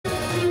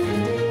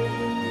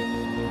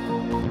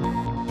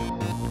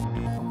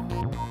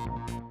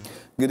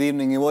Good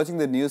evening. You're watching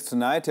the news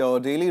tonight, your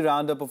daily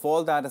roundup of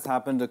all that has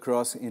happened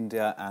across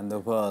India and the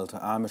world.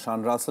 I'm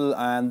Ishan Russell,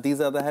 and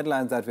these are the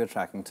headlines that we're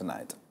tracking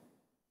tonight.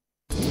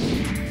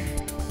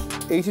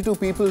 82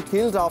 people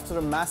killed after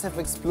a massive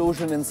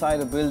explosion inside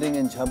a building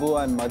in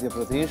Jhabua in Madhya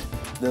Pradesh.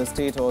 The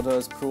state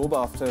orders probe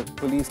after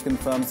police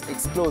confirms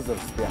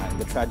explosives behind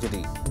the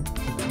tragedy.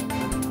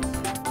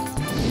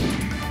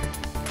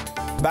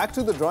 Back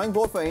to the drawing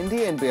board for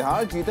India in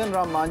Bihar, Jitan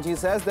Ram Manjhi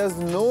says there's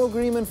no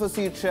agreement for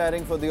seat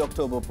sharing for the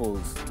October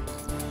polls.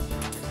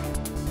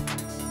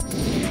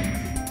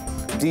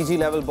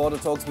 DG-level border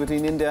talks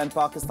between India and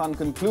Pakistan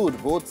conclude.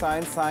 Both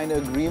sides sign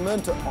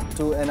agreement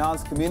to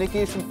enhance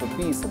communication for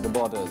peace at the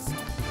borders.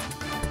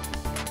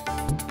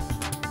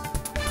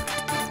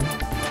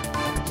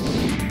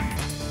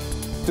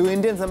 Two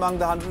Indians among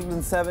the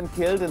 107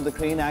 killed in the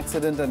crane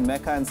accident in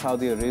Mecca in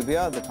Saudi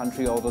Arabia. The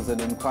country orders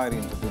an inquiry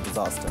into the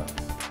disaster.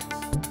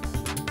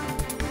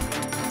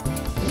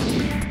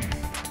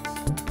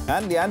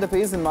 And Leander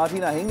Paes and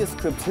Martina Hingis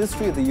script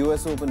history at the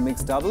US Open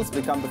mixed doubles,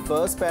 become the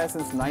first pair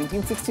since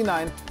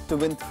 1969 to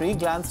win 3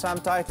 Grand Slam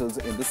titles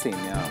in the same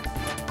year.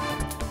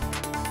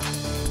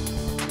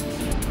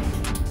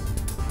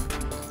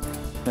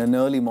 An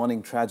early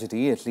morning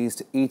tragedy, at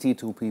least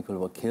 82 people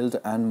were killed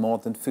and more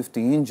than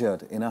 50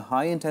 injured in a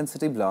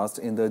high-intensity blast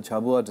in the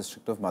Jhabua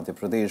district of Madhya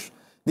Pradesh.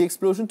 The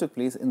explosion took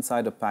place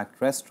inside a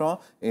packed restaurant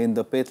in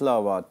the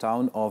Petlawa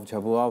town of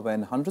Jhabua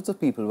when hundreds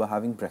of people were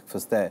having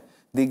breakfast there.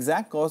 The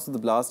exact cause of the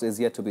blast is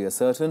yet to be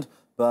ascertained,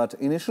 but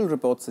initial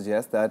reports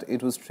suggest that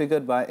it was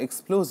triggered by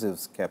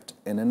explosives kept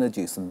in an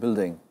adjacent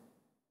building.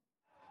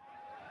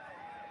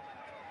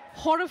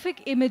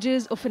 Horrific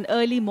images of an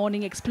early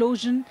morning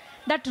explosion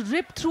that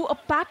ripped through a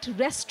packed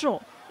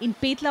restaurant in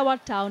Petlawa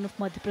town of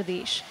Madhya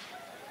Pradesh.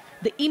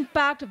 The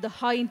impact of the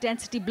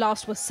high-intensity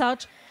blast was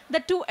such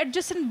that 2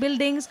 adjacent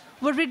buildings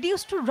were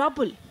reduced to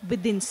rubble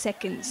within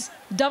seconds.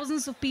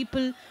 Dozens of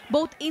people,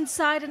 both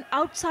inside and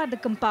outside the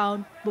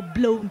compound, were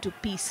blown to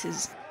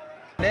pieces.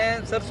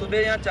 मैं sir सुबह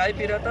यहाँ चाय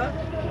P रहा था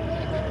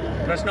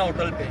Krishna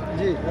hotel पे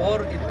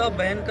और इतना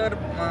भयंकर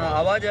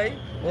आवाज आई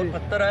और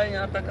पत्थर आए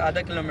यहाँ तक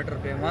आधा किलोमीटर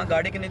पे वहाँ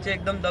गाड़ी के नीचे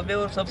एकदम दबे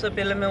और सबसे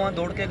पहले मैं वहाँ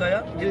दौड़ के गया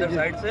इधर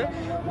साइड से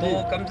तो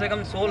कम से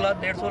कम 100 लाख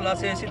 150 लाख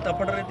से ऐसी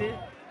तपड़ रही थी.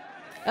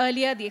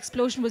 Earlier, the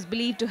explosion was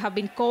believed to have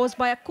been caused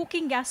by a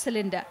cooking gas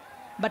cylinder.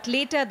 But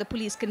later, the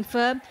police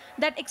confirmed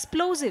that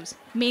explosives,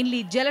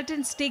 mainly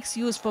gelatin sticks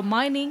used for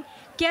mining,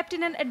 kept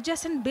in an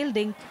adjacent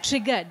building,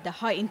 triggered the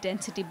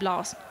high-intensity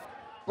blast.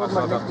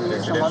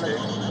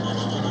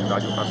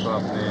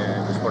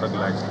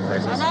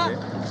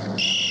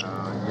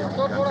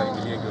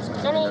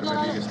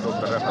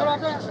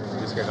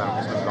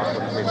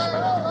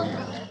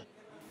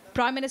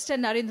 Prime Minister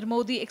Narendra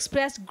Modi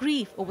expressed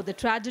grief over the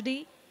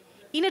tragedy.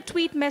 In a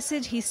tweet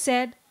message, he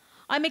said,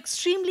 "I'm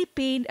extremely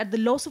pained at the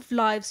loss of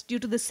lives due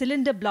to the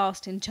cylinder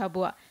blast in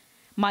Jhabua.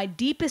 My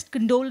deepest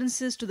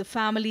condolences to the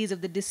families of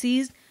the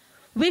deceased.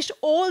 Wish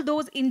all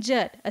those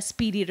injured a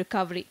speedy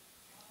recovery."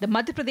 The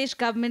Madhya Pradesh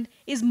government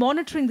is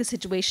monitoring the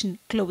situation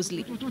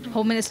closely.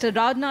 Home Minister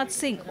Rajnath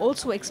Singh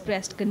also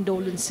expressed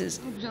condolences.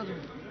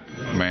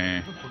 मैं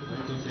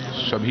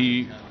सभी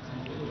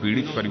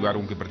पीड़ित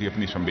परिवारों के प्रति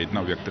अपनी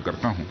संवेदना व्यक्त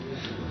करता हूं.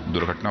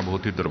 दुर्घटना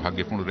बहुत ही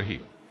दुर्भाग्यपूर्ण रही.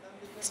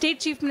 State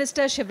Chief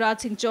Minister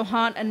Shivraj Singh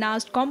Chauhan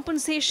announced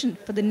compensation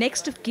for the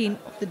next of kin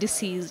of the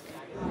deceased.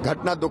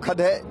 घटना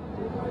दुखद है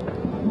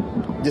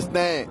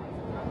जिसने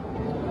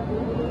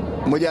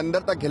मुझे अंदर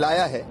तक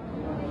हिलाया है.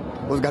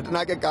 उस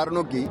घटना के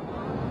कारणों की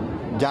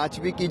जांच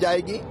भी की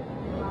जाएगी,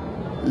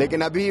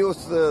 लेकिन अभी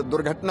उस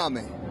दुर्घटना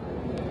में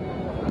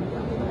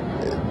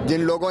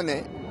जिन लोगों ने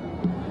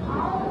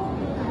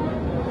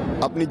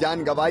अपनी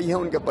जान गंवाई है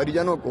उनके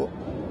परिजनों को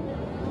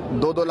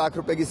 2-2 लाख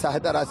रुपए की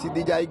सहायता राशि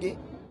दी जाएगी.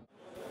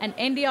 An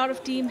NDRF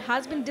team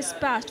has been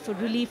dispatched for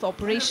relief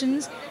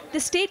operations. The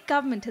state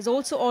government has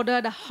also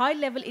ordered a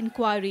high-level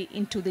inquiry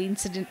into the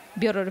incident.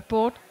 Bureau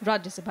Report,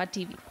 Rajya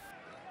TV.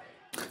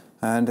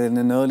 And in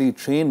an early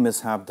train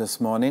mishap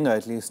this morning,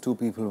 at least 2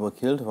 people were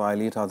killed,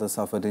 while 8 others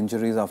suffered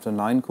injuries after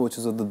 9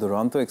 coaches of the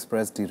Duronto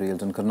Express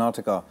derailed in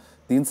Karnataka.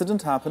 The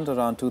incident happened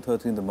around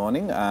 2:30 in the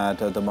morning at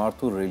the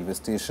Martur railway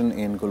station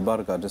in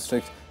Gulbarga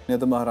district near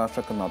the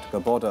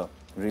Maharashtra-Karnataka border.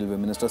 Railway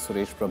Minister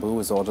Suresh Prabhu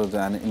has ordered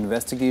an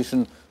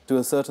investigation to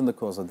ascertain the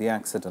cause of the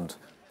accident.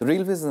 The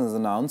Railways has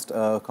announced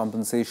a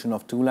compensation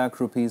of 2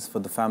 lakh rupees for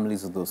the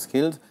families of those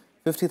killed,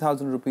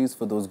 50,000 rupees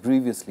for those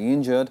grievously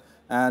injured,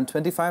 and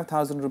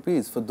 25,000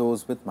 rupees for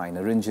those with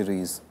minor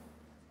injuries.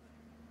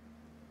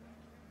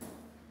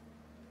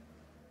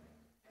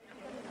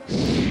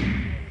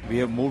 We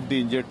have moved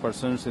the injured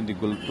persons in the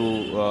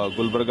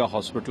Gulbarga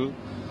hospital.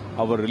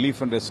 Our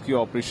relief and rescue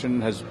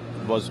operation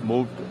was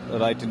moved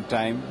right in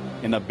time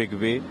in a big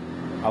way.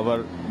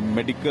 Our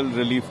medical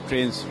relief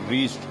trains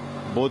reached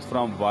both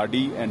from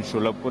Wadi and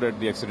Sholapur at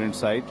the accident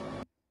site.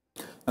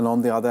 And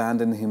on the other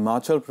hand, in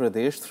Himachal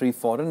Pradesh, 3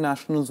 foreign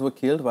nationals were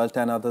killed while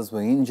 10 others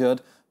were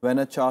injured when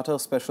a charter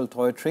special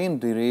toy train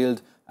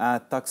derailed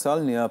at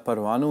Taksal near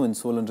Parwanu in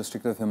Solan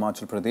district of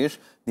Himachal Pradesh.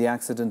 The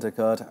accident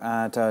occurred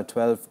at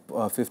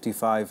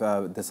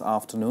 12:55 this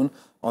afternoon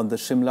on the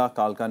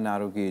Shimla-Kalka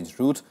narrow gauge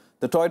route.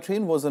 The toy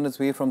train was on its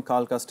way from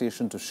Kalka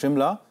station to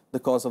Shimla. The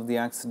cause of the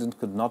accident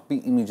could not be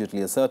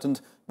immediately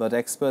ascertained, but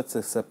experts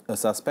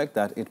suspect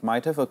that it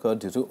might have occurred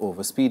due to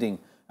overspeeding.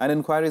 An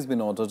inquiry has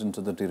been ordered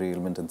into the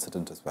derailment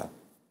incident as well.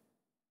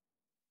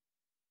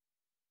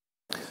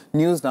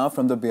 News now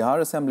from the Bihar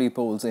Assembly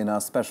polls in our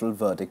special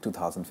verdict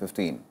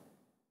 2015.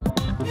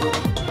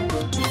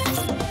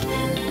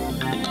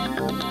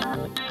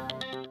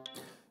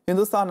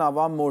 Hindustan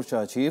Awam Morcha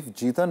chief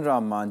Jitan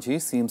Ram Manjhi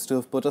seems to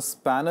have put a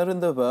spanner in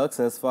the works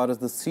as far as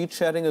the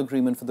seat-sharing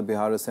agreement for the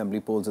Bihar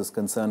Assembly polls is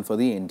concerned for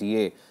the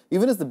NDA.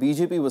 Even as the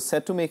BJP was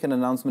set to make an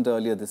announcement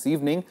earlier this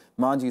evening,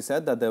 Manjhi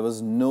said that there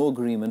was no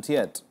agreement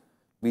yet.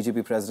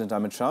 BJP President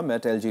Amit Shah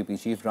met LJP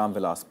chief Ram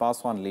Vilas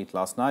Paswan late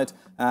last night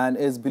and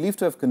is believed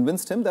to have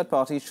convinced him that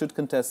parties should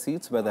contest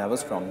seats where they have a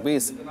strong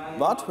base.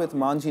 But with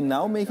Manjhi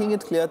now making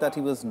it clear that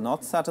he was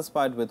not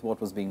satisfied with what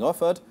was being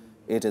offered,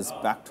 it is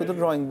back to the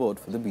drawing board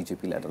for the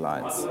BJP-led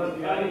alliance.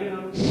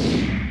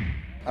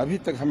 अभी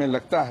तक हमें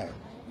लगता है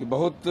कि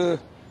बहुत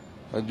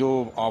जो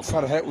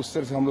offer है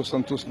उससे हम लोग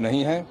संतुष्ट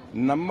नहीं हैं।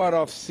 नंबर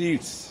ऑफ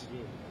सीट्स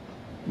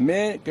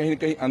में कहीं न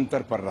कहीं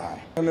अंतर पड़ रहा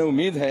है। हमें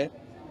उम्मीद है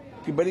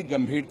कि बड़ी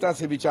गंभीरता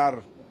से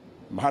विचार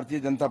भारतीय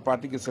जनता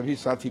पार्टी के सभी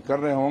साथी कर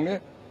रहे होंगे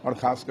और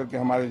खास करके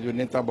हमारे जो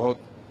नेता बहुत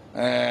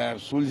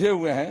सुलझे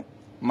हुए हैं,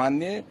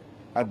 माननीय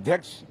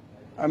अध्यक्ष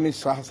अमित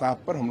शाह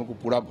साहब पर हम लोग को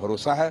पूरा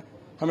भरोसा है।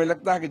 हमें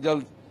लगता है कि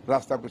जल्द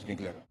रास्ता कुछ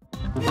निकलेगा।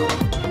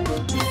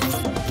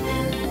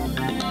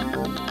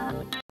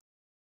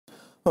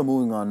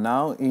 Moving on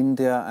now,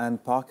 India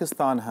and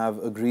Pakistan have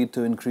agreed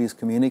to increase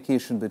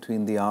communication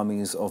between the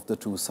armies of the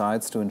two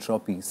sides to ensure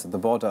peace at the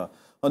border.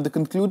 On the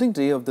concluding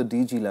day of the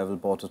DG-level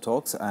border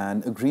talks,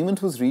 an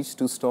agreement was reached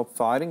to stop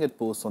firing at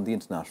posts on the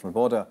international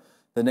border.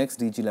 The next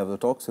DG-level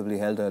talks will be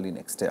held early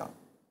next year.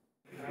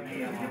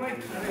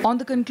 On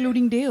the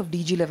concluding day of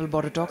DG-level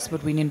border talks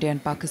between India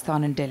and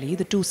Pakistan in Delhi,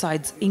 the two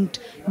sides inked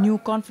new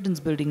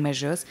confidence-building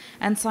measures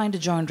and signed a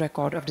joint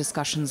record of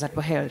discussions that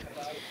were held.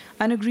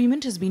 An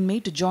agreement has been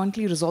made to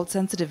jointly resolve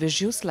sensitive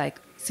issues like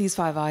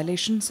ceasefire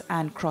violations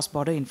and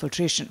cross-border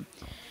infiltration.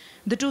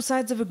 The two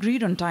sides have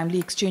agreed on timely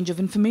exchange of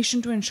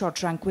information to ensure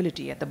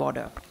tranquility at the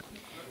border.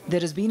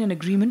 There has been an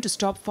agreement to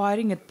stop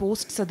firing at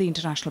posts at the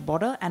international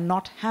border and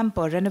not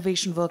hamper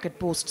renovation work at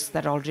posts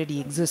that already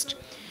exist.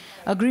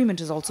 Agreement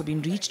has also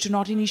been reached to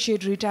not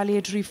initiate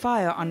retaliatory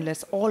fire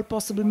unless all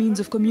possible means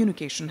of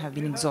communication have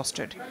been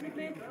exhausted.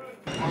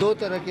 दो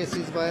तरह के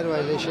ceasefire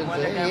violations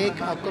हैं,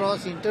 एक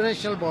across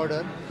international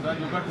border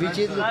which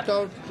is looked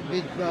out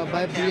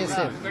by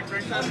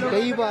BSF.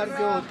 कई बार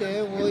जो होते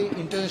हैं वो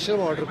इंटरनेशनल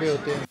बॉर्डर पे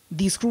होते हैं।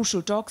 These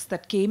crucial talks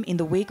that came in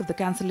the wake of the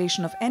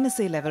cancellation of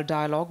NSA-level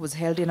dialogue was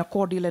held in a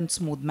cordial and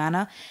smooth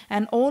manner,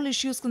 and all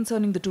issues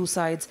concerning the two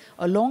sides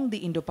along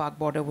the Indo-Pak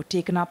border were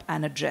taken up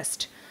and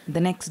addressed.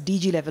 The next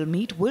DG-level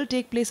meet will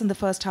take place in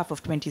the first half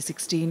of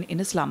 2016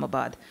 in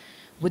Islamabad.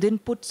 With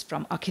inputs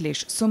from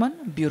Akhilesh Suman,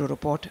 Bureau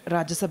Report,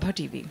 Rajya Sabha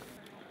TV.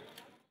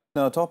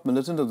 Now, a top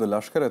militant of the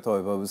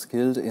Lashkar-e-Toiba was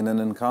killed in an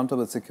encounter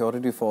with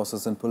security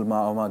forces in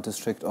Pulwama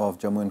district of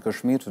Jammu and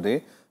Kashmir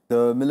today.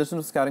 The militant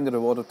was carrying a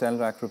reward of 10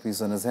 lakh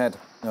rupees on his head.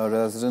 A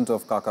resident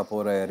of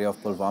Kakapura area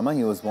of Pulwama,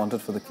 he was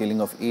wanted for the killing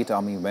of 8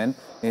 army men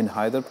in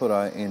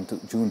Hyderpura in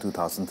June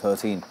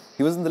 2013.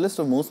 He was in the list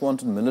of most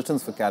wanted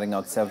militants for carrying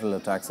out several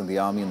attacks on the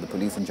army and the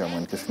police in Jammu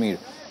and Kashmir.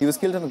 He was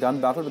killed in a gun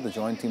battle with the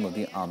joint team of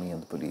the army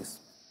and the police.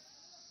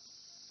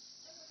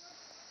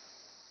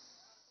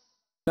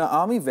 Now,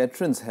 army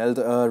veterans held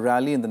a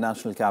rally in the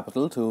national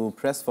capital to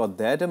press for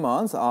their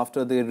demands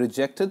after they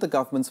rejected the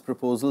government's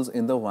proposals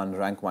in the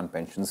one-rank,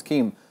 one-pension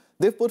scheme.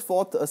 They've put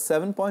forth a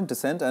 7-point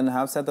dissent and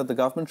have said that the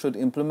government should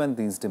implement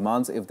these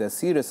demands if they're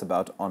serious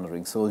about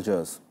honouring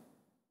soldiers.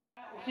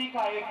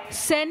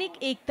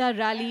 Sainik Ekta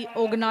rally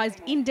organised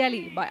in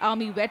Delhi by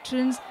army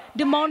veterans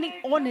demanding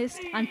honest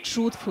and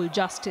truthful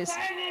justice.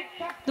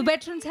 The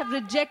veterans have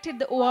rejected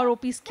the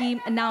OROP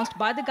scheme announced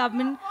by the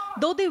government,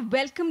 though they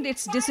welcomed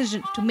its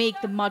decision to make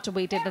the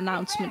much-awaited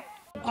announcement.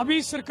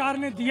 अभी सरकार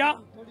ने दिया,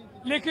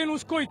 लेकिन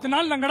उसको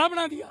इतना लंगड़ा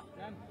बना दिया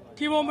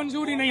कि वो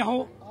मंजूरी नहीं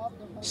हो।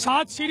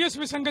 7 सीरियस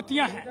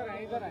विसंगतियां हैं।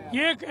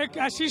 ये एक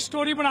ऐसी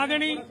स्टोरी बना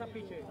देनी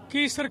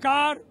कि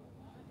सरकार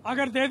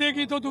अगर दे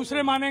देगी तो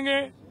दूसरे मानेंगे,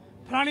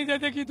 फलानी दे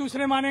देगी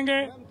दूसरे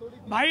मानेंगे।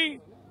 भाई,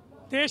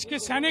 देश के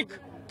सैनिक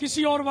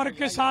किसी और वर्ग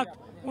के साथ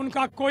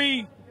उनका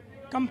कोई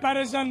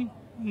कंपैरिजन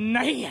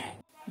नहीं है।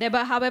 There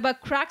were, however,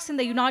 cracks in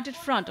the united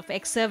front of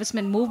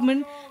ex-servicemen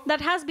movement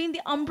that has been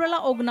the umbrella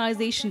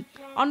organisation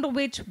under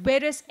which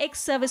various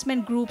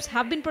ex-servicemen groups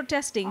have been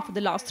protesting for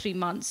the last 3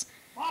 months.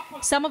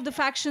 Some of the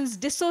factions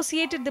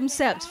dissociated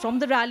themselves from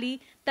the rally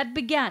that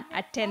began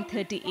at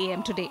 10:30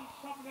 a.m. today.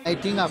 I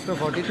think after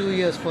 42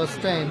 years,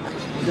 first time,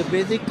 the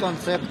basic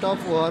concept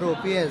of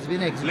OROP has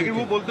been executed. लेकिन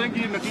वो बोलते हैं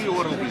कि नकली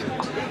OROP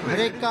है। हर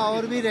एक का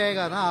और भी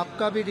रहेगा ना,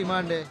 आपका भी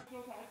डिमांड है।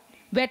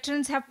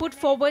 Veterans have put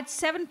forward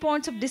 7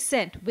 points of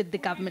dissent with the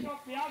government.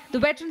 The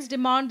veterans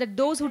demand that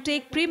those who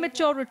take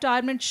premature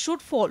retirement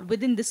should fall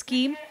within the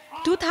scheme.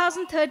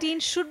 2013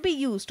 should be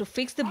used to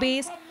fix the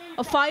base.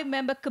 A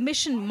 5-member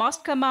commission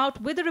must come out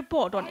with a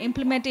report on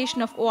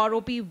implementation of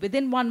OROP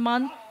within 1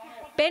 month.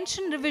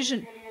 Pension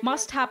revision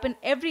must happen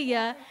every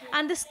year,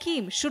 and the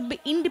scheme should be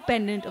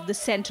independent of the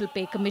Central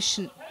Pay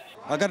Commission.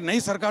 अगर नई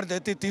सरकार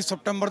देती 30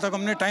 सितंबर तक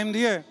हमने time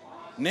दिए,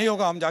 नहीं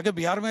होगा हम जाके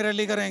बिहार में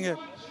रैली करेंगे,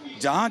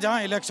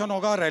 जहां-जहां इलेक्शन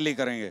होगा रैली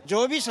करेंगे।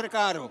 जो भी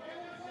सरकार हो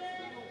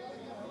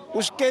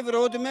उसके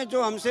विरोध में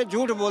जो हमसे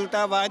झूठ बोलता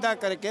है, वायदा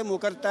करके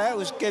मुकरता है,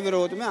 उसके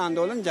विरोध में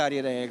आंदोलन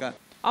जारी रहेगा।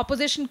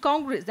 Opposition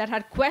Congress that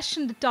had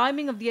questioned the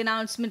timing of the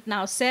announcement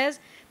now says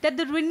that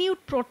the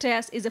renewed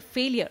protest is a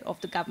failure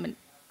of the government.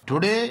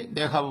 Today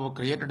they have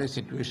created a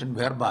situation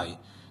whereby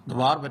the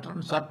war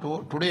veterans are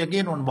today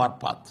again on war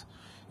path.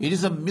 It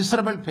is a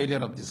miserable failure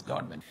of this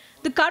government.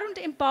 The current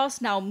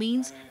impasse now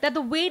means that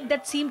the wait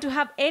that seemed to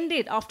have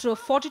ended after a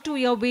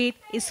 42-year wait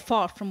is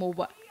far from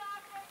over.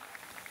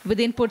 With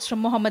inputs from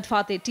Mohammad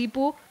Fateh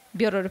Tipu,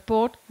 Bureau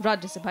Report,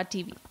 Rajya Sabha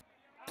TV.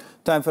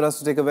 Time for us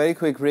to take a very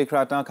quick break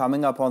right now.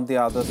 Coming up on the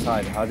other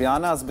side,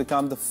 Haryana has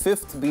become the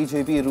 5th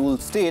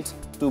BJP-ruled state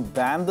to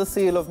ban the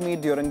sale of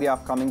meat during the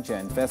upcoming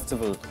Jain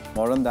festival.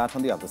 More on that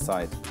on the other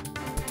side.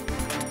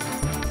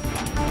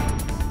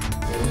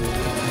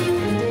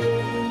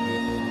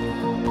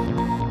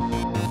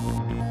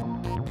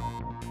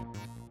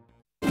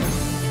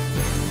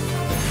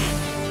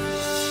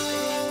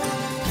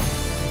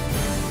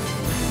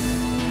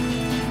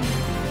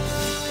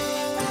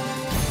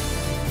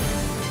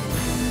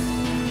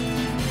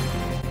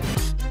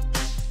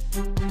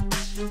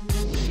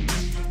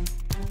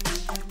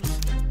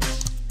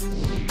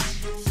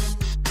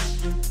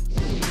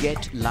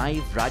 Get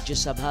live Rajya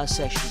Sabha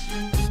session.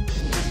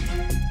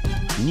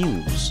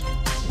 News,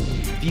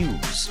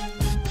 views,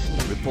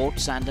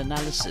 reports and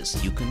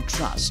analysis you can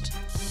trust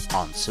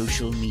on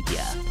social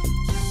media.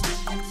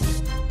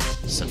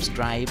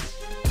 Subscribe,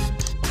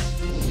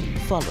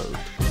 follow,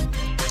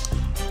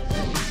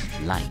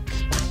 like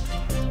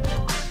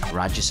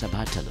Rajya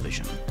Sabha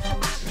Television.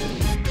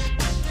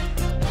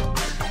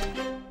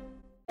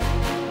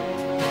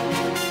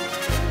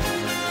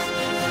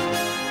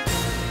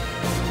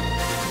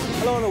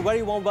 Hello and a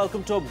very warm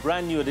welcome to a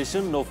brand new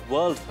edition of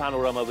World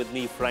Panorama with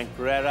me, Frank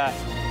Pereira.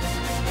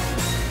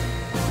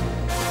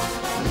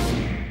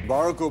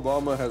 Barack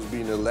Obama has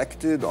been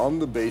elected on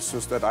the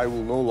basis that I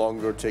will no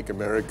longer take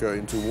America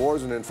into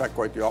wars, and in fact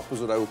quite the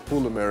opposite, I will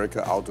pull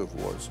America out of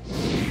wars.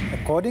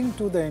 According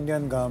to the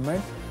Indian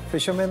government,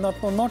 fishermen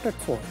are not at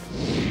fault.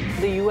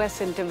 The US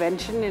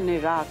intervention in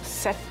Iraq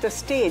set the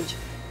stage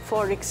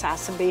for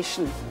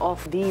exacerbation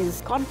of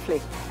these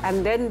conflicts,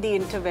 and then the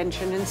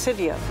intervention in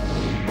Syria.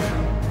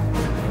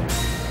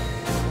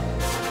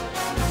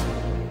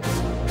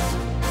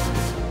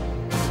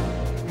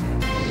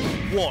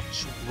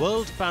 Watch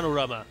World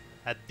Panorama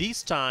at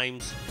these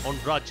times on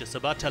Rajya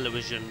Sabha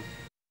Television.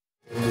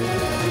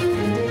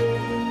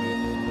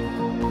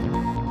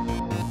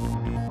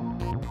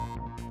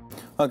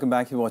 Welcome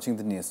back. You're watching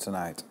the news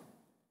tonight.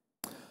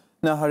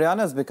 Now, Haryana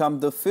has become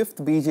the 5th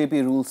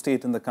BJP-ruled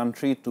state in the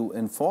country to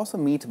enforce a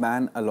meat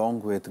ban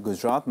along with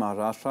Gujarat,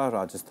 Maharashtra,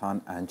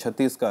 Rajasthan and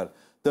Chhattisgarh.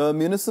 The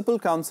Municipal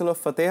Council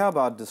of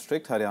Fatehabad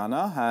district,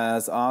 Haryana,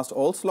 has asked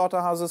all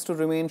slaughterhouses to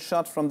remain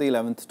shut from the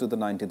 11th to the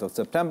 19th of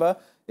September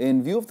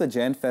in view of the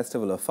Jain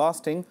festival of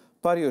fasting,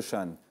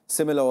 Paryushan.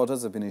 Similar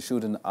orders have been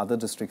issued in other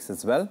districts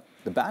as well.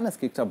 The ban has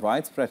kicked up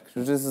widespread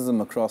criticism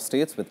across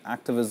states, with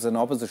activists and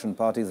opposition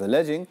parties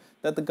alleging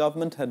that the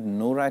government had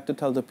no right to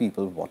tell the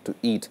people what to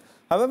eat.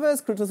 However,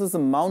 as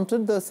criticism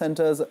mounted, the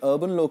centre's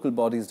Urban Local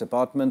Bodies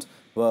Department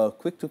were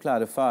quick to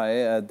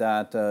clarify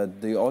that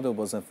the order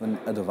was of an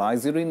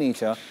advisory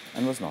nature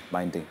and was not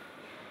binding.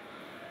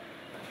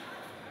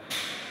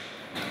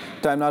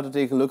 Time now to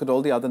take a look at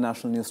all the other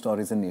national news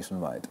stories in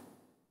Nationwide.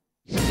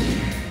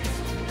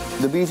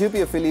 The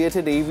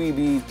BJP-affiliated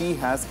AVBP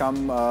has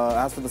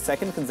for the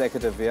second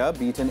consecutive year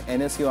beaten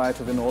NSUI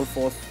to win all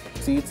 4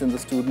 seats in the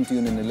Student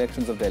Union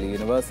elections of Delhi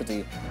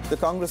University. The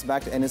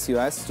Congress-backed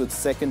NSUI stood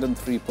second on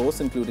 3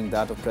 posts, including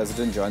that of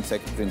President, Joint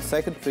Secretary and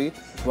Secretary,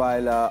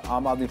 while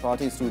Aam Aadmi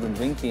Party Student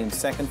Wing came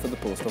second for the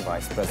post of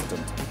Vice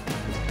President.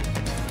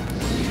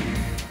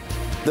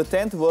 The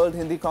 10th World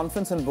Hindi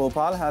Conference in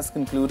Bhopal has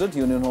concluded.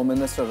 Union Home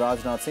Minister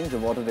Rajnath Singh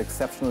rewarded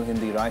exceptional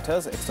Hindi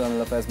writers.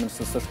 External Affairs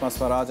Minister Sushma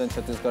Swaraj and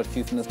Chhattisgarh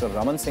Chief Minister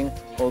Raman Singh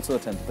also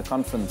attended the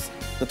conference.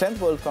 The 10th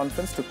World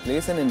Conference took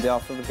place in India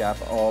after a gap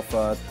of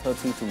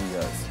 32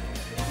 years.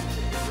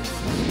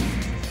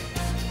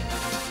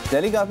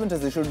 Delhi government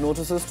has issued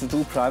notices to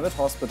 2 private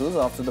hospitals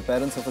after the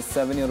parents of a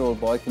 7-year-old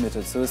boy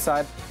committed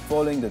suicide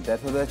following the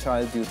death of their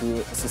child due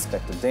to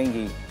suspected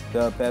dengue.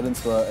 The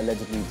parents were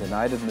allegedly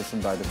denied admission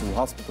by the 2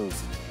 hospitals.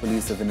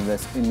 Police have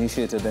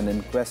initiated an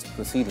inquest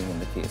proceeding in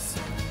the case.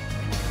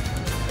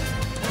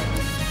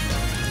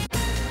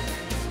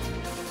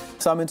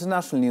 Some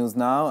international news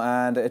now,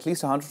 and at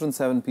least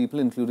 107 people,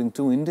 including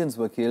 2 Indians,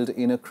 were killed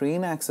in a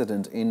crane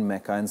accident in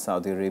Mecca in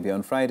Saudi Arabia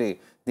on Friday.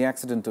 The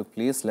accident took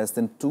place less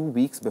than 2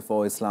 weeks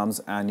before Islam's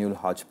annual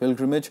Hajj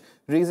pilgrimage,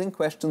 raising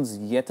questions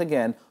yet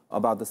again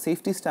about the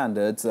safety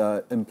standards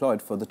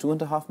employed for the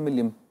 2.5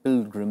 million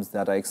pilgrims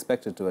that are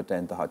expected to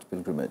attend the Hajj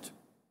pilgrimage.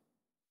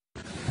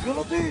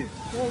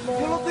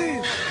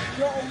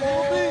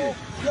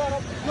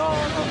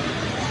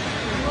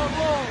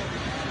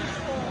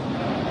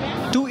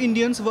 Two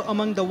Indians were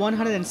among the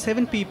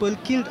 107 people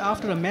killed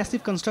after a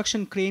massive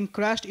construction crane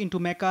crashed into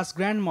Mecca's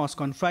Grand Mosque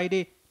on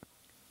Friday.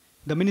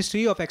 The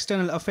Ministry of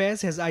External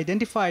Affairs has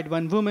identified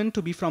one woman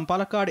to be from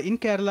Palakkad in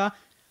Kerala,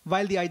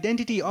 while the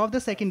identity of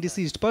the second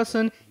deceased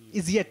person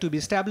is yet to be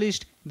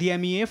established. The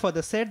MEA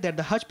further said that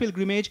the Hajj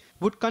pilgrimage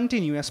would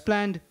continue as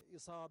planned.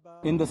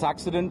 In this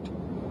accident,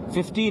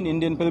 15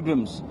 Indian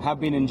pilgrims have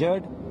been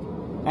injured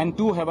and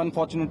 2 have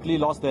unfortunately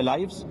lost their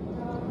lives.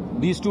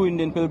 These 2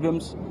 Indian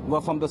pilgrims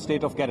were from the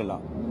state of Kerala.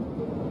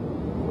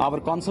 Our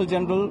Consul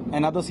General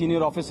and other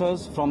senior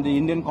officers from the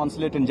Indian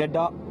Consulate in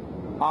Jeddah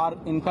are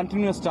in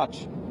continuous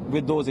touch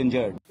with those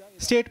injured.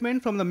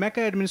 Statement from the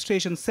Mecca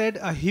administration said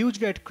a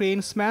huge red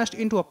crane smashed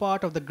into a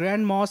part of the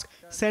Grand Mosque,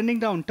 sending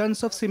down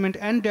tons of cement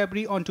and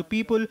debris onto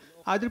people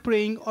either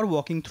praying or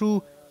walking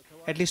through.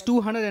 At least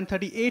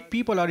 238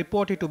 people are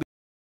reported to be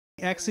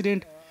in the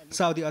accident.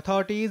 Saudi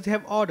authorities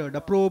have ordered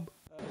a probe.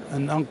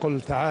 أن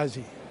أنقل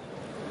تعازي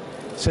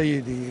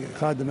سيدي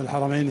خادم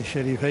الحرمين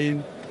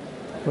الشريفين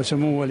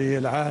وسمو ولي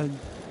العهد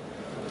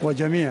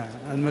وجميع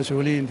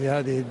المسؤولين في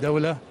هذه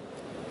الدولة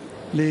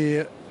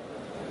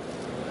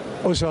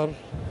لأسر.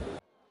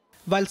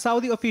 While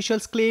Saudi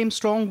officials claim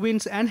strong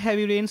winds and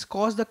heavy rains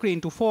caused the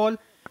crane to fall,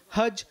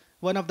 Hajj,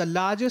 one of the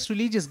largest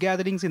religious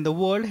gatherings in the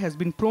world, has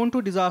been prone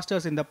to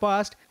disasters in the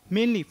past,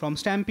 mainly from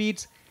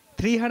stampedes.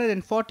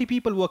 340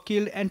 people were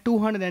killed and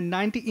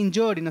 290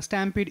 injured in a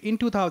stampede in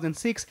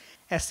 2006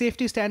 as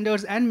safety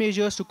standards and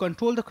measures to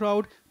control the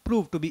crowd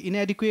proved to be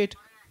inadequate.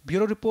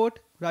 Bureau Report,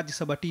 Rajya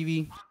Sabha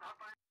TV.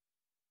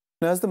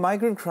 As the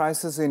migrant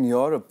crisis in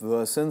Europe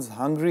worsens,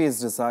 Hungary has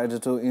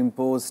decided to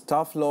impose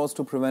tough laws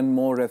to prevent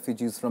more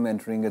refugees from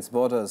entering its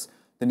borders.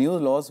 The new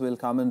laws will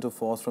come into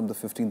force from the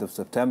 15th of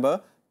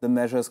September. The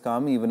measures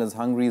come even as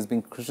Hungary is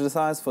being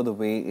criticized for the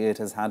way it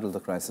has handled the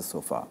crisis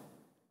so far.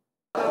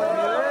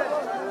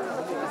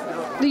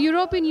 The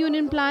European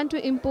Union plan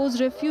to impose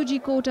refugee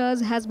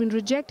quotas has been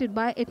rejected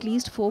by at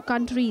least 4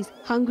 countries.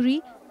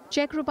 Hungary,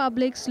 Czech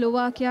Republic,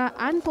 Slovakia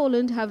and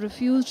Poland have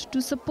refused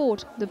to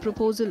support the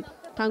proposal.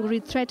 Hungary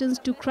threatens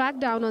to crack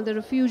down on the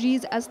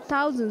refugees as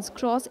thousands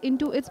cross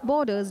into its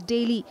borders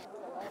daily.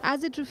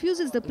 As it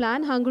refuses the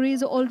plan, Hungary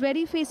is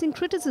already facing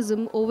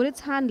criticism over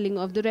its handling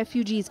of the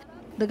refugees.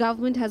 The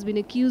government has been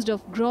accused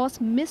of gross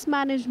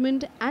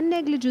mismanagement and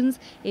negligence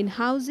in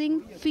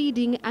housing,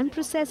 feeding and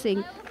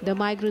processing the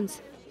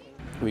migrants.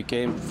 We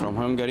came from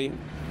Hungary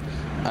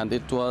and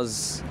it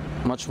was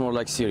much more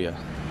like Syria.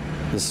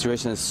 The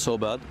situation is so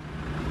bad.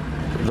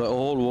 The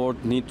whole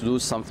world needs to do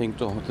something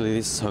to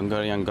this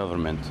Hungarian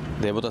government.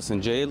 They put us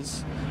in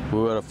jails. We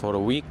were for a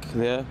week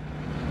there.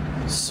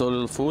 So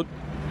little food,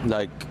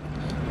 like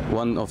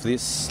one of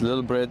this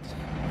little bread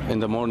in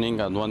the morning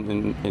and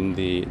one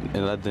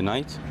at the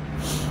night.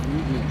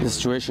 The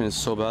situation is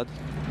so bad.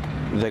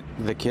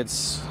 The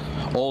kids,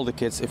 all the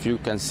kids, if you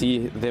can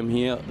see them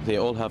here, they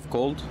all have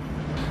cold.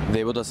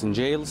 They put us in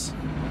jails.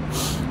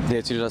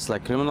 They treat us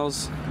like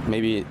criminals,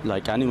 maybe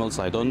like animals,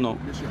 I don't know.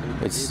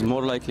 It's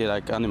more likely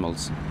like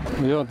animals.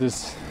 Ja,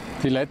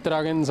 die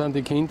Leidtragenden sind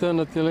die Kinder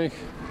natürlich,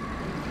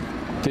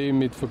 die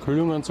mit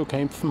Verkühlungen zu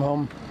kämpfen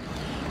haben,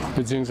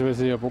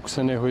 beziehungsweise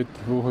Erwachsene halt,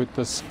 wo halt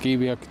das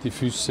Gehwerk, die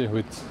Füße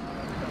halt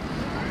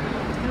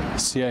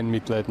sehr in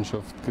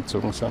Mitleidenschaft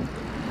gezogen sind.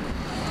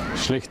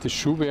 Schlechtes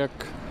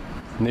Schuhwerk,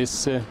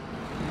 Nässe,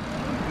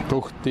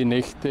 doch die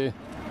Nächte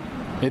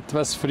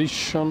etwas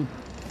frisch schon.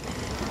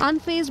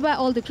 Unfazed by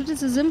all the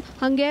criticism,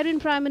 Hungarian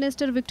Prime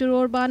Minister Viktor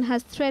Orban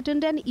has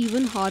threatened an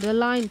even harder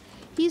line.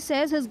 He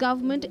says his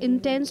government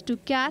intends to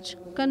catch,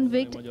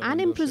 convict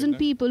and imprison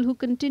people who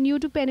continue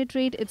to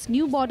penetrate its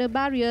new border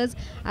barriers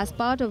as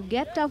part of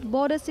Get Tough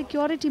border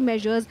security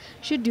measures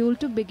scheduled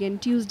to begin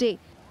Tuesday.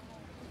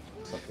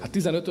 Hát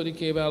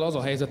 15-ével az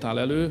a helyzet áll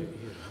elő,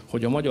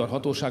 hogy a magyar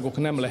hatóságok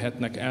nem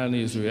lehetnek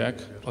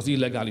elnézőek az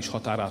illegális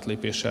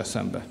határátlépéssel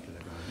szembe.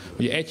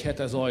 Ugye egy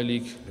hete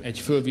zajlik egy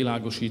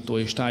fölvilágosító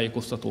és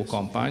tájékoztató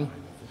kampány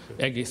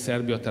egész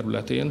Szerbia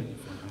területén,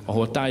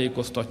 ahol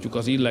tájékoztatjuk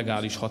az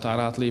illegális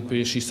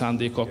határátlépési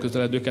szándékkal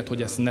közeledőket,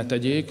 hogy ezt ne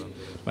tegyék,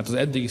 mert az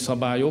eddigi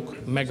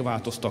szabályok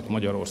megváltoztak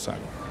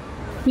Magyarországon.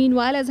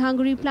 Meanwhile, as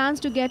Hungary plans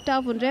to get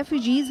tough on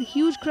refugees,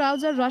 huge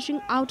crowds are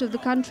rushing out of the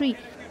country.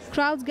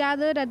 Crowds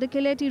gathered at the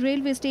Keleti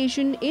railway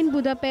station in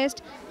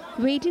Budapest,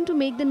 waiting to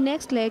make the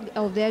next leg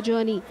of their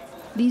journey.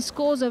 These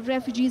scores of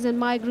refugees and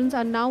migrants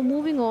are now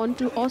moving on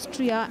to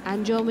Austria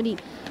and Germany.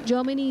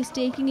 Germany is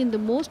taking in the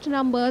most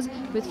numbers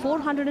with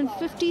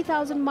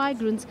 450,000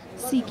 migrants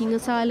seeking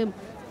asylum.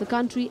 The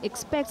country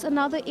expects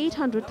another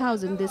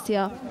 800,000 this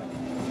year.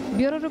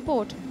 Bureau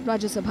Report,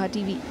 Rajya Sabha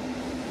TV.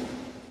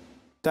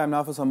 Time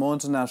now for some more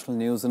international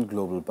news and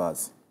global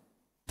buzz.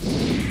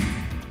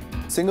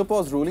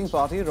 Singapore's ruling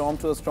party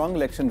romped to a strong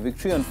election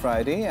victory on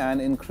Friday and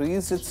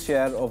increased its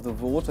share of the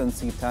vote and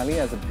seat tally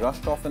as it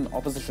brushed off an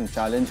opposition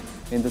challenge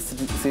in the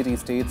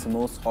city-state's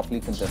most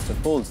hotly contested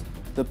polls.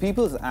 The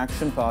People's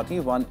Action Party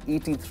won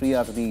 83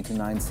 out of the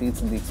 89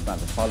 seats in the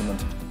expanded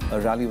parliament.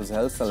 A rally was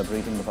held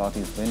celebrating the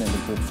party's win in the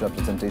group's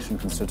representation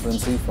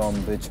constituency from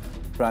which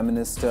Prime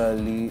Minister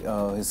Lee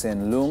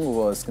Hsien Loong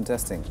was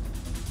contesting.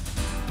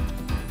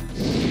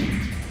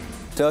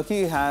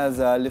 Turkey has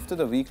lifted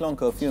a week-long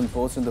curfew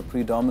imposed in the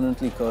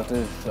predominantly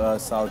Kurdish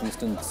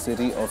southeastern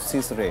city of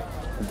Cizre.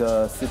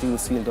 The city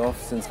was sealed off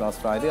since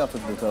last Friday after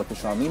the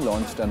Turkish army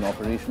launched an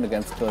operation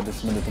against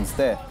Kurdish militants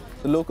there.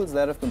 The locals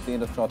there have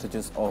complained of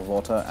shortages of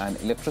water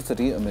and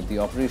electricity amid the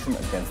operation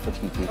against the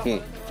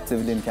PKK.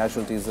 Civilian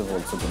casualties have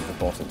also been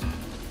reported.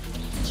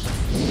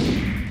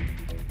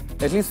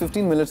 At least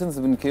 15 militants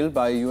have been killed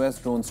by a US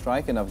drone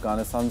strike in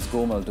Afghanistan's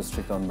Gomal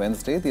district on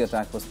Wednesday. The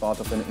attack was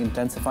part of an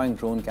intensifying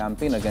drone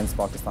campaign against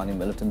Pakistani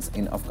militants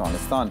in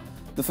Afghanistan.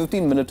 The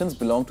 15 militants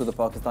belong to the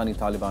Pakistani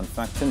Taliban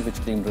faction, which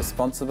claimed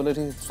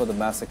responsibility for the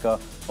massacre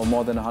of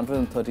more than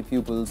 130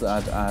 pupils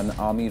at an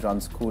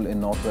army-run school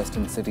in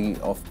northwestern city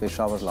of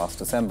Peshawar last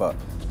December.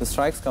 The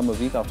strikes come a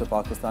week after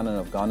Pakistan and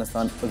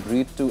Afghanistan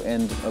agreed to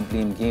end a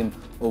blame game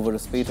over a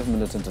spate of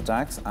militant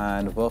attacks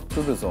and work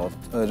to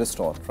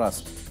restore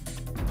trust.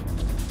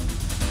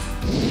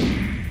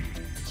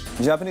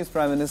 Japanese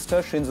Prime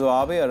Minister Shinzo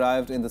Abe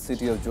arrived in the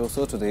city of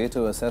Joso today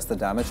to assess the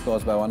damage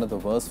caused by one of the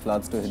worst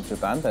floods to hit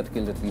Japan that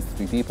killed at least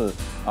 3 people.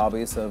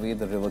 Abe surveyed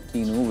the river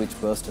Kinu, which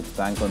burst its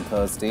bank on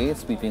Thursday,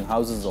 sweeping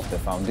houses off their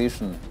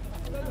foundation.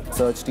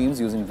 Search teams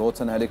using boats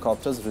and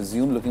helicopters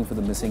resumed looking for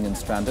the missing and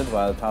stranded,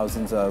 while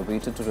thousands are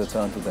waited to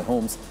return to their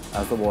homes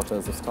as the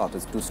waters have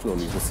started to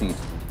slowly recede.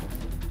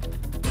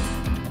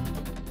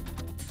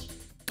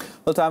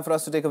 Well, time for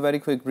us to take a very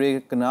quick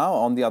break now.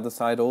 On the other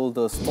side, all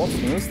the sports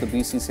news. The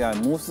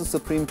BCCI moves the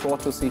Supreme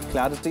Court to seek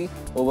clarity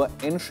over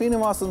N.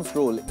 Srinivasan's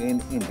role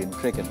in Indian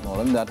cricket. More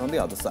on that on the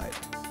other side.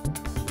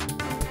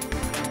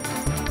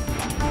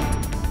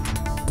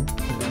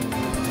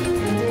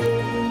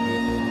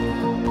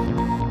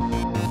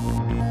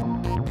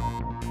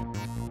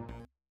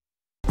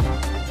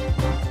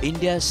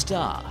 India's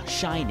star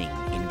shining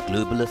in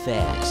global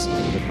affairs.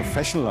 The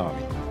professional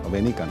army of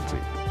any country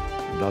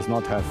does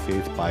not have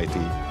faith,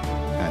 piety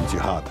and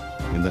jihad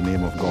in the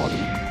name of God.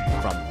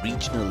 From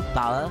regional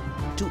power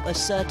to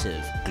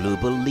assertive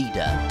global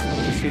leader.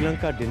 Sri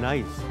Lanka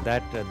denies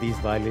that these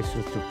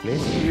violations took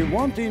place. We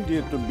want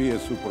India to be a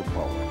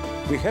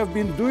superpower. We have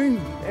been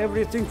doing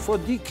everything for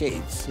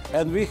decades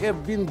and we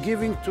have been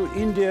giving to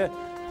India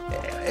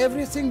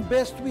everything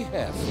best we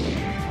have.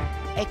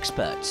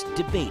 Experts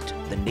debate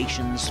the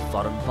nation's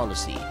foreign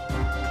policy.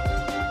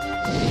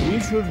 We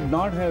should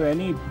not have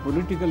any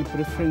political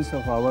preference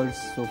of ours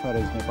so far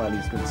as Nepal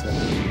is concerned.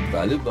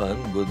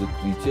 Taliban were the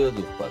creatures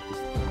of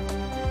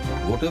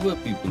Pakistan. Whatever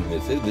people may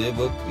say, they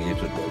were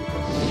created by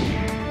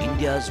Pakistan.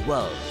 India's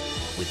World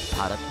with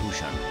Bharat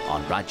Bhushan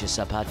on Rajya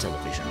Sabha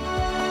television.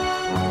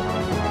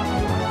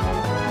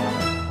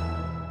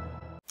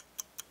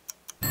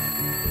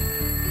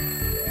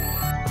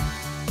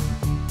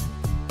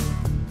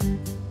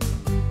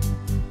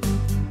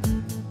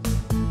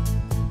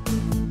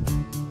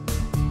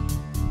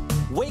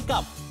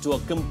 To a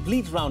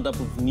complete roundup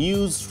of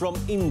news from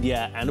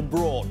India and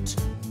abroad.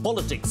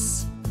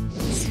 Politics,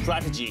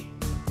 strategy,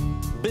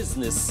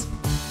 business,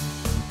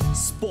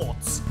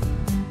 sports.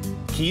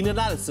 Keen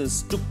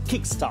analysis to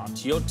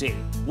kickstart your day.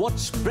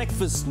 Watch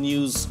Breakfast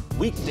News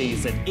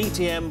weekdays at 8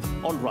 a.m.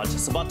 on Rajya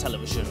Sabha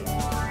television.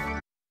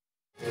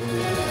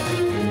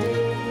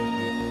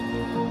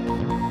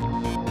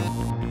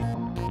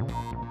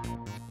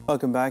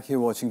 Welcome back. You're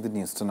watching the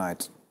news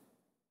tonight.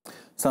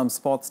 Some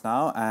sports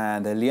now,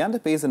 and Leander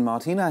Paes and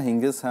Martina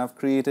Hingis have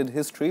created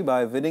history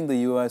by winning the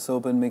US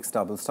Open mixed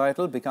doubles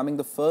title, becoming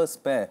the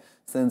first pair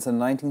since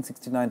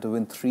 1969 to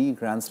win 3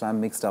 Grand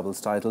Slam mixed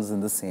doubles titles in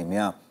the same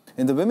year.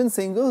 In the women's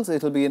singles,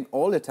 it will be an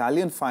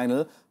all-Italian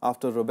final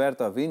after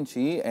Roberta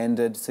Vinci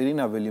ended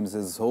Serena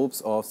Williams'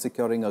 hopes of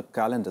securing a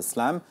calendar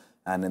slam,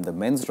 and in the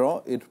men's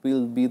draw, it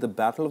will be the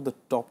battle of the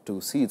top 2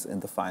 seeds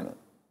in the final.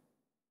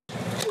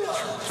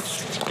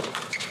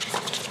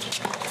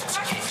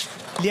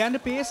 Leander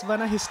Paes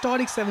won a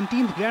historic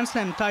 17th Grand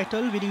Slam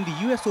title, winning the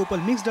US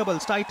Open mixed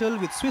doubles title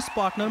with Swiss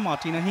partner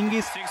Martina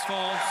Hingis.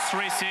 6-4,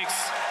 3-6,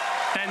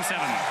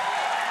 10-7.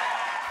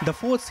 The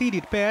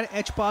 4th-seeded pair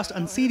edged past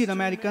unseeded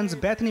Americans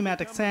Bethany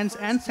Mattek-Sands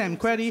and Sam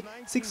Querrey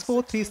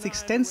 6-4,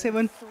 3-6,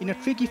 10-7 in a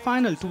tricky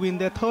final to win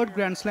their 3rd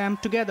Grand Slam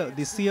together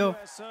this year.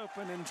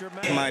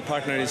 My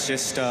partner is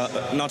just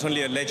not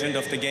only a legend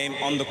of the game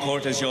on the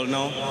court, as you all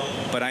know,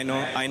 but I know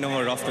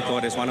her off the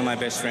court as one of my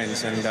best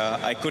friends, and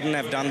I couldn't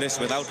have done this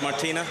without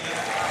Martina.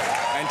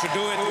 And to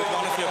do it with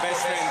one of your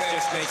best friends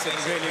just makes it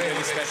really,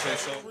 really special.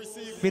 So.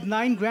 With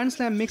 9 Grand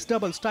Slam mixed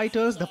doubles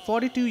titles, the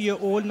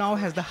 42-year-old now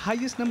has the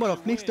highest number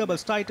of mixed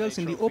doubles titles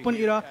in the Open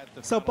era,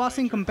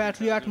 surpassing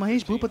compatriot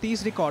Mahesh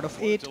Bhupati's record of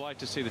 8. Delighted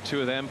to see the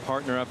two of them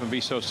partner up and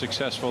be so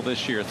successful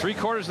this year.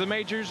 3/4 of the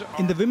majors.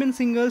 In the women's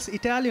singles,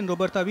 Italian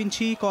Roberta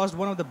Vinci caused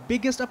one of the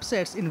biggest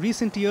upsets in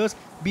recent years,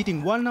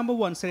 beating world number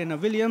 1 Serena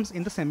Williams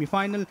in the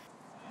semi-final.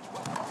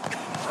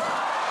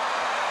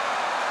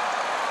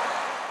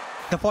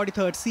 The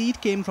 43rd seed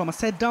came from a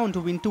set down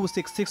to win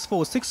 2-6,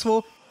 6-4,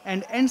 6-4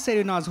 and end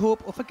Serena's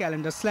hope of a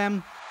calendar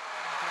slam.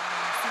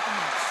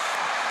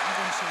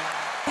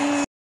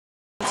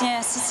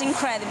 Yes, it's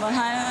incredible.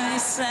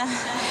 It's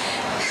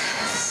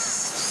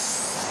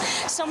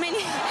so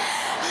many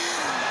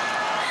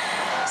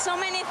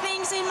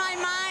things in my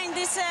mind.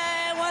 This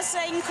was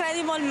an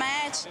incredible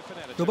match.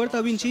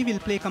 Roberta Vinci will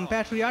play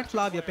compatriot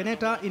Flavia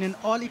Pennetta in an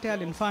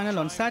all-Italian final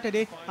on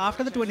Saturday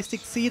after the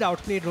 26th seed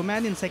outplayed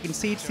Romanian second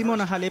seed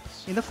Simona Halep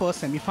in the first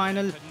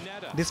semi-final.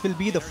 This will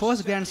be the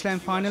first Grand Slam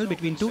final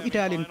between two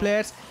Italian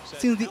players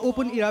since the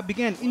Open era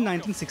began in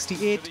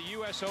 1968. The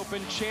US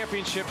Open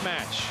Championship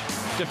match,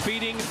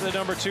 defeating the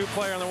number 2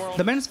 player in the world.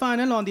 The men's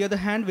final, on the other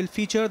hand, will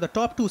feature the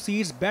top 2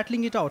 seeds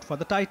battling it out for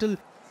the title.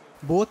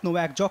 Both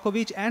Novak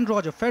Djokovic and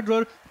Roger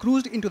Federer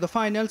cruised into the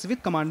finals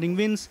with commanding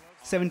wins.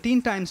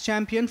 17 times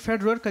champion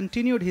Federer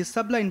continued his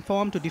sublime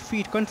form to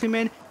defeat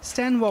countryman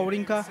Stan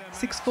Wawrinka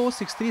 6-4,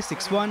 6-3,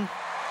 6-1.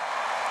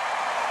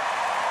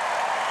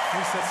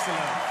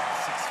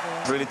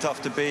 Really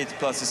tough to beat,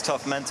 plus it's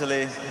tough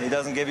mentally. He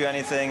doesn't give you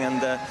anything,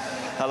 and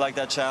I like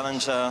that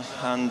challenge,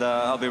 and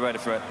I'll be ready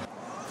for it.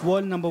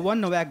 World number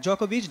 1 Novak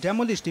Djokovic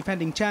demolished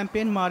defending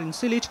champion Marin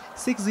Cilic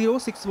 6-0,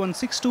 6-1,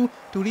 6-2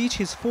 to reach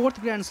his 4th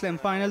Grand Slam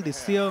final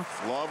this year.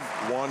 Love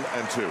 1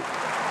 and 2.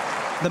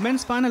 The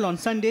men's final on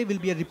Sunday will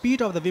be a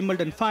repeat of the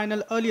Wimbledon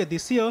final earlier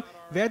this year,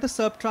 where the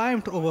Serb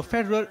triumphed over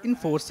Federer in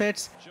 4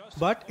 sets.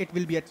 But it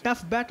will be a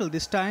tough battle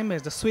this time,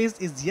 as the Swiss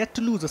is yet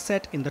to lose a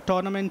set in the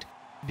tournament.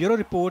 Bureau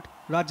Report,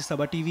 Rajya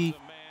Sabha TV.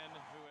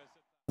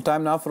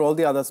 Time now for all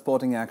the other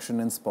sporting action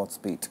in Sports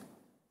Beat.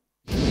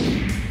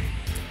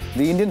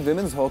 The Indian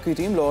women's hockey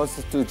team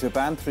lost to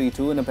Japan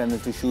 3-2 in a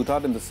penalty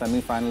shootout in the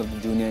semi-final of the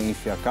Junior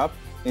Asia Cup.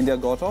 India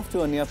got off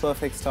to a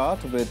near-perfect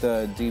start with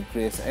Deep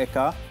Grace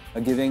Eka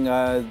giving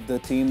the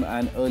team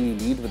an early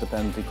lead with a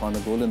penalty corner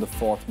goal in the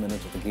 4th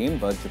minute of the game,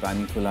 but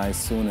Japan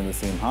equalized soon in the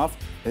same half.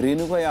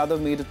 Renuka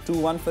Yadav made it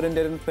 2-1 for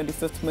India in the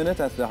 25th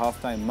minute at the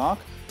half-time mark.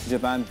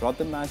 Japan brought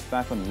the match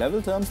back on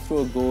level terms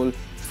through a goal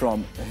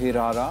from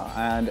Hirara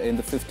and in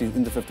the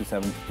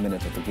 57th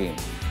minute of the game.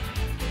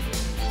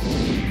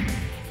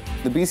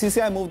 The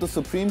BCCI moved the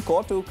Supreme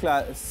Court to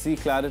see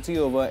clarity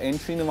over N.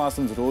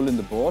 Srinivasan's role in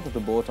the board. The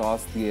board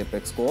asked the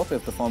Apex Court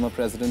if the former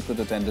president could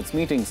attend its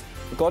meetings.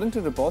 According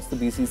to reports, the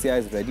BCCI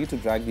is ready to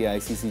drag the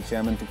ICC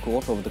chairman to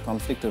court over the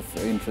conflict of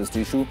interest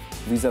issue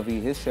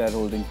vis-à-vis his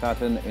shareholding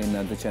pattern in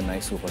the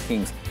Chennai Super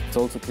Kings. It's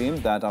also claimed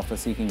that after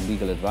seeking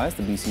legal advice,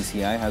 the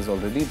BCCI has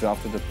already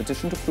drafted a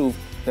petition to prove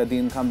that the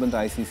incumbent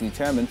ICC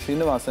chairman,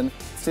 Srinivasan,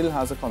 still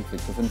has a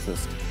conflict of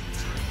interest.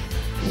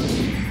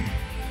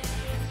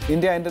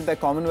 India entered their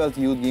Commonwealth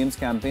Youth Games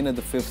campaign at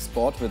the 5th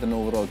spot with an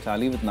overall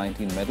tally with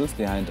 19 medals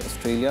behind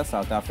Australia,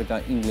 South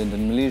Africa, England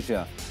and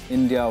Malaysia.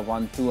 India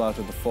won 2 out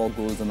of the 4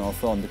 goals on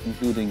offer on the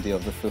concluding day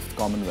of the 5th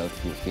Commonwealth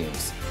Youth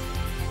Games.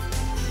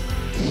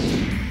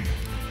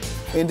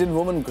 Indian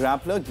woman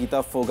grappler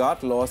Geeta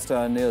Phogat lost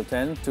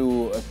 0-10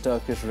 to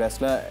Turkish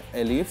wrestler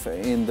Elif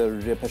in the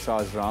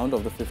repechage round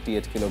of the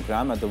 58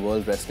 kg at the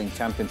World Wrestling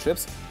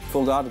Championships.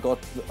 Phogat got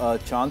a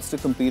chance to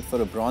compete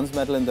for a bronze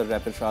medal in the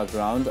repechage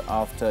round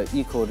after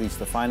Eco reached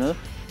the final,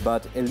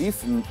 but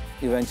Elif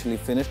eventually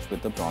finished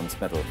with the bronze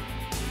medal.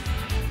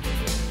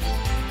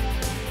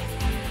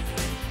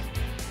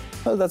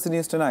 Well, that's the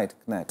news tonight.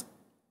 Good night.